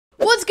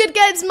good,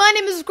 guys? My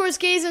name is, of course,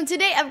 Kayz, and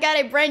today I've got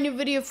a brand new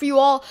video for you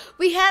all.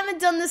 We haven't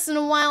done this in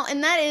a while,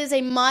 and that is a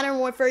Modern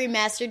Warfare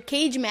Remastered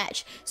cage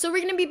match. So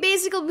we're going to be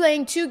basically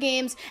playing 2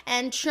 games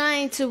and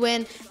trying to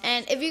win.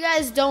 And if you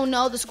guys don't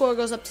know, the score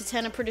goes up to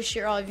 10. I'm pretty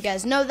sure all of you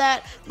guys know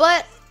that.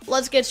 But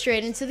let's get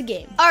straight into the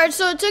game. Alright,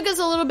 so it took us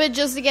a little bit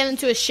just to get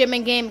into a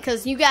shipment game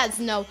because you guys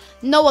know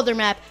no other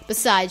map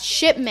besides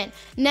shipment.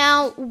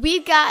 Now, we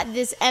got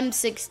this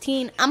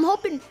M16. I'm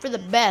hoping for the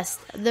best.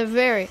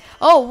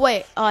 Oh,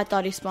 wait. Oh, I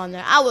thought he spawned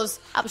there. I was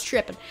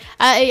tripping.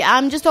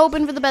 I'm just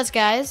hoping for the best,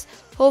 guys.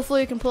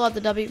 Hopefully we can pull out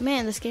the W.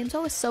 Man, this game's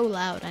always so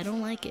loud. I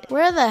don't like it.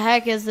 Where the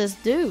heck is this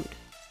dude?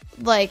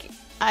 Like,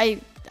 I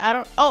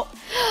don't... Oh,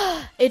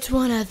 it's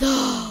one of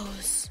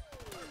those.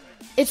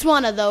 It's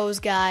one of those,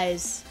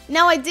 guys.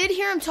 Now, I did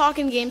hear him talk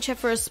in game chat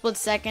for a split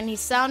second. He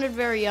sounded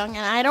very young,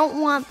 and I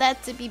don't want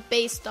that to be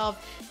based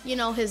off, you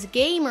know, his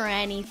game or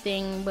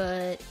anything,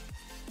 but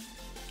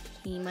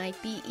he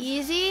might be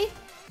easy.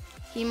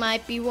 He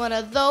might be one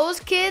of those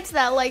kids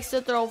that likes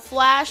to throw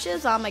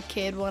flashes. I'm a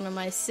kid, what am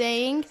I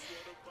saying?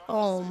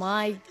 Oh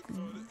my.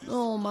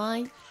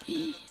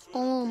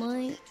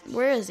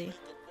 Where is he?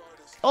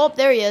 Oh,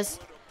 there he is.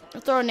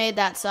 I'll throw a nade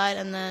that side,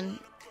 and then,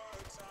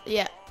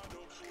 yeah.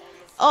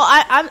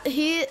 Oh,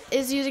 he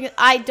is using it.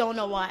 I don't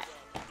know why.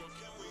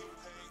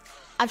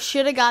 I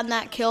should have gotten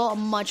that kill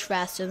much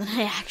faster than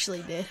I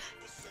actually did.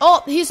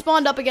 Oh, he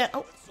spawned up again.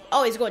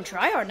 Oh, he's going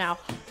tryhard now.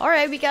 All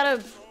right, we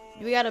gotta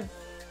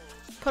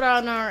put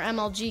on our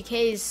MLG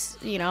case,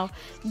 you know,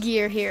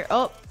 gear here.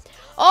 Oh,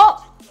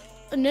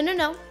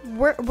 no.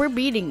 We're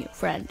beating you,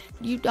 friend.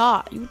 You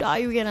thought you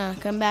were gonna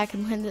come back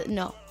and win the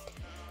no.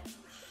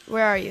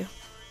 Where are you?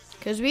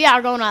 Because we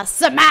are gonna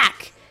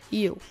smack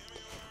you.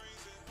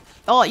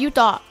 Oh, you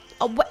thought.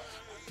 Oh, what?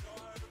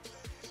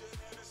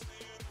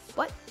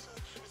 What?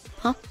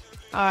 Huh?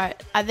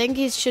 Alright, I think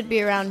he should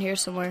be around here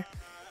somewhere.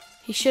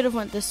 He should have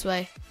went this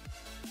way.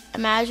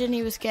 Imagine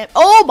he was getting...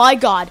 Oh, my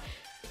God.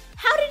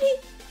 How did he...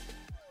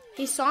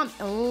 He saw me.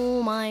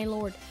 Oh, my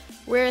Lord.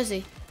 Where is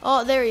he?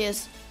 Oh, there he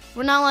is.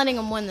 We're not letting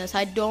him win this.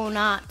 I don't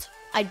want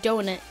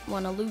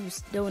to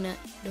lose. Donut.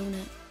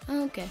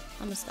 Okay, I'm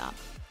going to stop.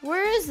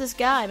 Where is this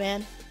guy,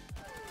 man?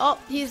 Oh,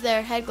 he's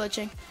there. Head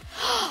glitching.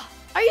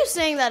 Are you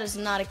saying that is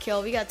not a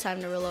kill? We got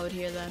time to reload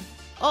here then.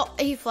 Oh,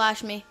 he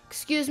flashed me.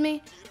 Excuse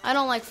me? I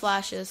don't like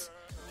flashes.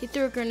 He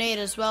threw a grenade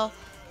as well.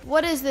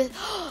 What is this?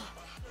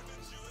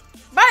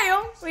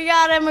 Bam! We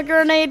got him a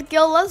grenade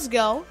kill. Let's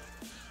go.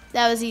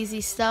 That was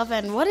easy stuff.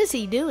 And what is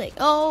he doing?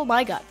 Oh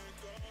my God.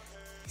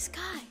 This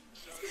guy.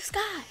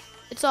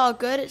 It's all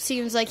good. It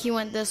seems like he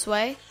went this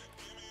way.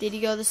 Did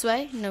he go this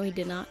way? No, he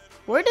did not.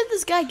 Where did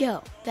this guy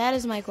go? That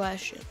is my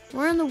question.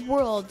 Where in the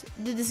world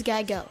did this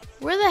guy go?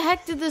 Where the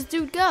heck did this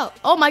dude go?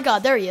 Oh my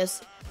God, there he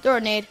is. Throw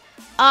a nade.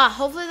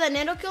 Hopefully that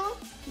nade will kill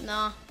him?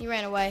 Nah, he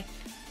ran away.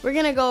 We're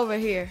gonna go over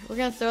here. We're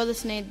gonna throw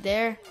this nade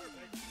there.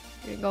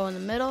 We're gonna go in the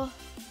middle.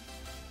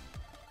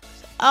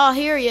 Oh,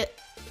 here he is.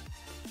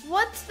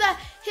 What's that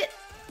hit?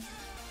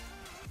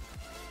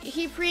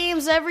 He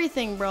pre-aims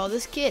everything, bro.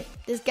 This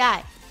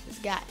guy.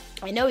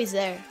 I know he's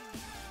there.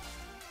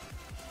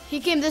 He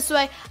came this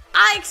way.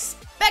 I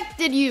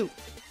expected you.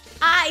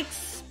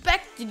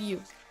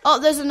 Oh,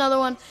 there's another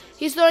one.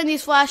 He's throwing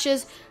these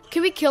flashes.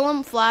 Can we kill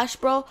him? Flash,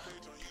 bro.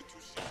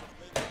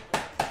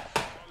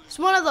 It's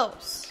one of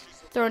those.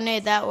 Throw a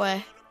nade that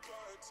way.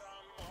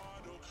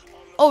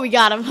 Oh, we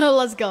got him.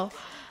 Let's go.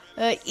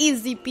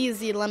 Easy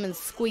peasy lemon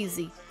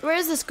squeezy. Where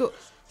is this go?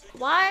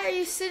 Why are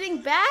you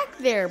sitting back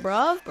there,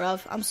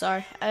 bruv? I'm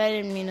sorry. I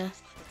didn't mean to.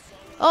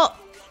 Oh,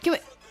 can we?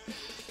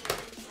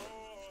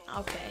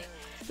 Okay.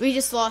 We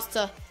just lost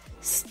to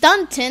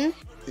Stuntin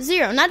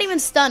 0. Not even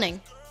stunning.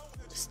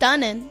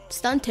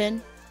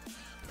 Stuntin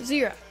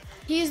 0.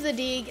 He's the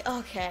Deeg.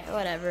 Okay,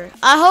 whatever.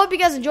 I hope you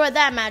guys enjoyed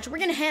that match. We're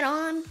gonna head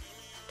on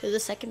to the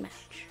second match.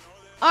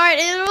 Alright,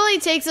 it really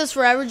takes us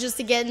forever just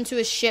to get into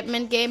a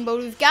shipment game, but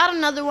we've got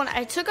another one.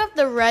 I took off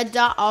the red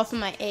dot off of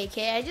my AK.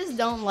 I just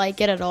don't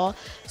like it at all.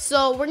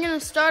 So we're gonna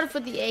start off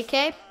with the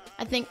AK.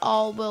 I think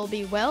all will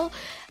be well.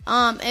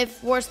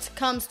 If worst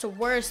comes to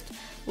worst,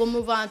 we'll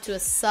move on to a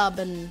sub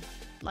and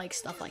like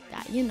stuff like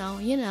that, you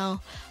know,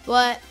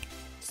 but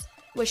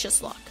wish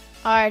us luck.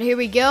 All right, here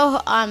we go.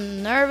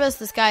 I'm nervous.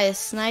 This guy is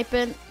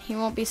sniping. He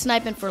won't be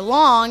sniping for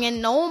long.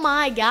 And oh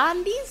my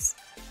Gandhis,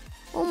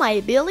 oh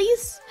my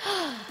Billies,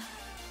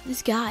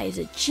 this guy is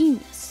a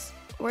genius.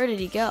 Where did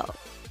he go?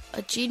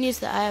 A genius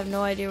that I have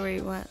no idea where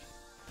he went.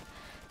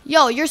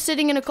 Yo, you're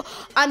sitting in a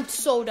I'm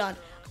so done.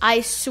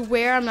 I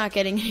swear I'm not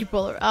getting any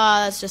bullet.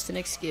 That's just an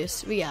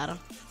excuse. We got him.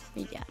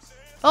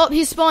 Oh,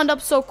 he spawned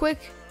up so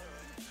quick.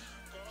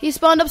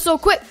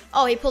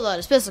 Oh, he pulled out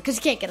his pistol because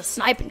he can't get a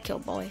sniping kill,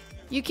 boy.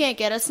 You can't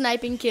get a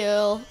sniping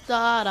kill.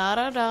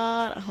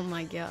 Oh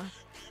my God.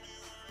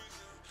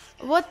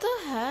 What the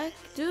heck?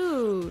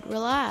 Dude,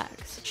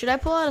 relax. Should I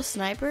pull out a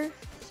sniper?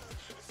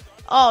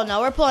 Oh,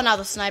 no, we're pulling out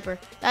the sniper.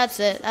 That's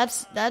it.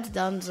 That's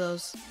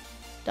Dunzo's.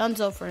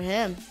 Dunzo for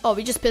him. Oh,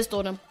 we just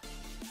pistoled him.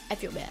 I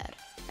feel bad.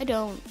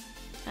 I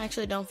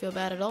actually don't feel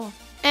bad at all.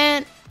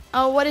 And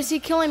Oh, what is he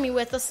killing me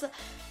with?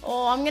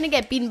 Oh, I'm gonna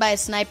get beaten by a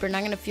sniper and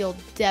I'm gonna feel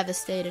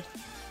devastated.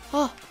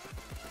 Oh,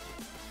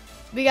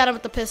 we got him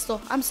with the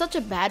pistol. I'm such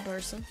a bad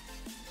person.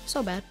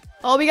 So bad.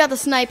 Oh, we got the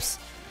snipes.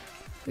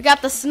 We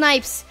got the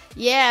snipes.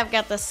 Yeah, I've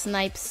got the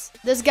snipes.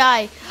 This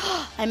guy,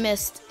 I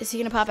missed. Is he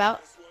gonna pop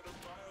out?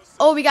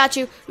 Oh, we got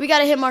you. We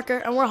got a hit marker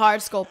and we're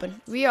hard scoping.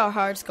 We are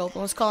hard scoping.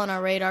 Let's call in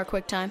our radar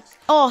quick time.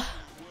 Oh.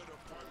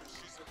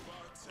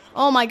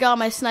 Oh my god,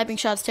 my sniping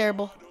shot's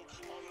terrible.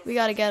 We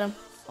gotta get him.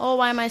 Oh,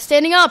 why am I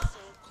standing up?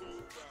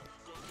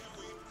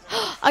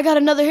 I got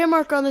another hit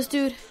marker on this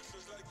dude.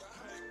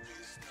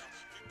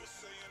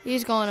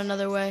 He's going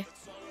another way.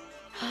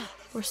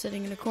 We're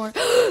sitting in a corner.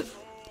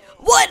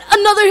 What?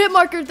 Another hit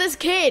marker. This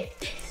kid.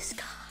 This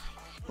guy.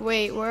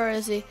 Wait, where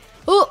is he?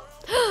 Oh,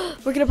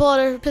 we're gonna pull out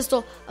our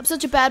pistol. I'm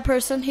such a bad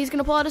person. He's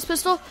gonna pull out his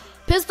pistol.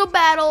 Pistol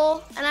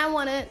battle, and I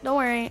won it. Don't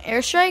worry.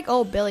 Airstrike.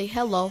 Oh, Billy.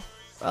 Hello.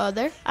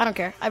 There. I don't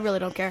care. I really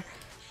don't care.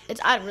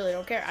 I really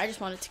don't care. I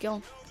just wanted to kill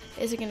him.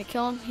 Is it gonna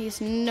kill him?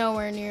 He's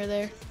nowhere near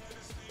there.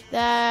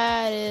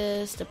 That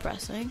is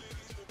depressing.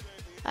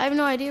 I have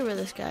no idea where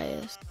this guy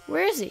is.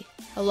 Where is he?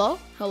 Hello?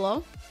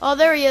 Hello? Oh,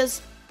 there he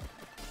is.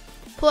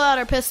 Pull out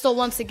our pistol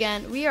once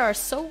again. We are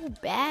so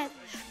bad.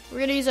 We're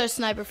gonna use our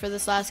sniper for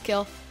this last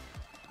kill.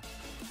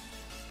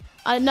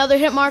 Another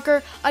hit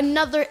marker.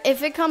 Another.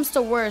 If it comes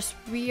to worse,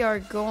 we are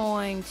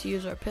going to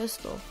use our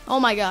pistol. Oh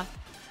my god.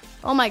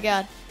 Oh my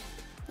god.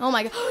 Oh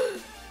my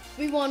god.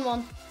 We won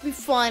one. We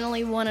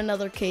finally won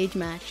another cage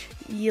match.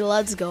 Yeah,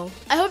 let's go.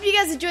 I hope you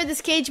guys enjoyed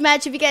this cage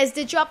match. If you guys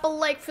did, drop a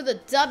like for the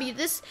W.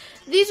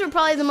 These were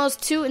probably the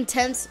most 2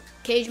 intense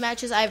cage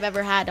matches I've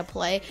ever had to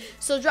play.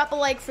 So drop a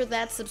like for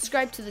that.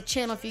 Subscribe to the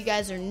channel if you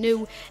guys are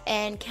new.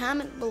 And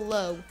comment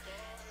below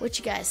what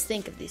you guys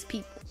think of these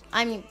people.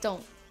 I mean,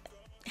 don't.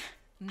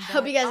 I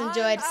hope you guys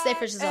enjoyed. Stay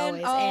fresh as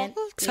always. And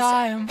peace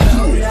out.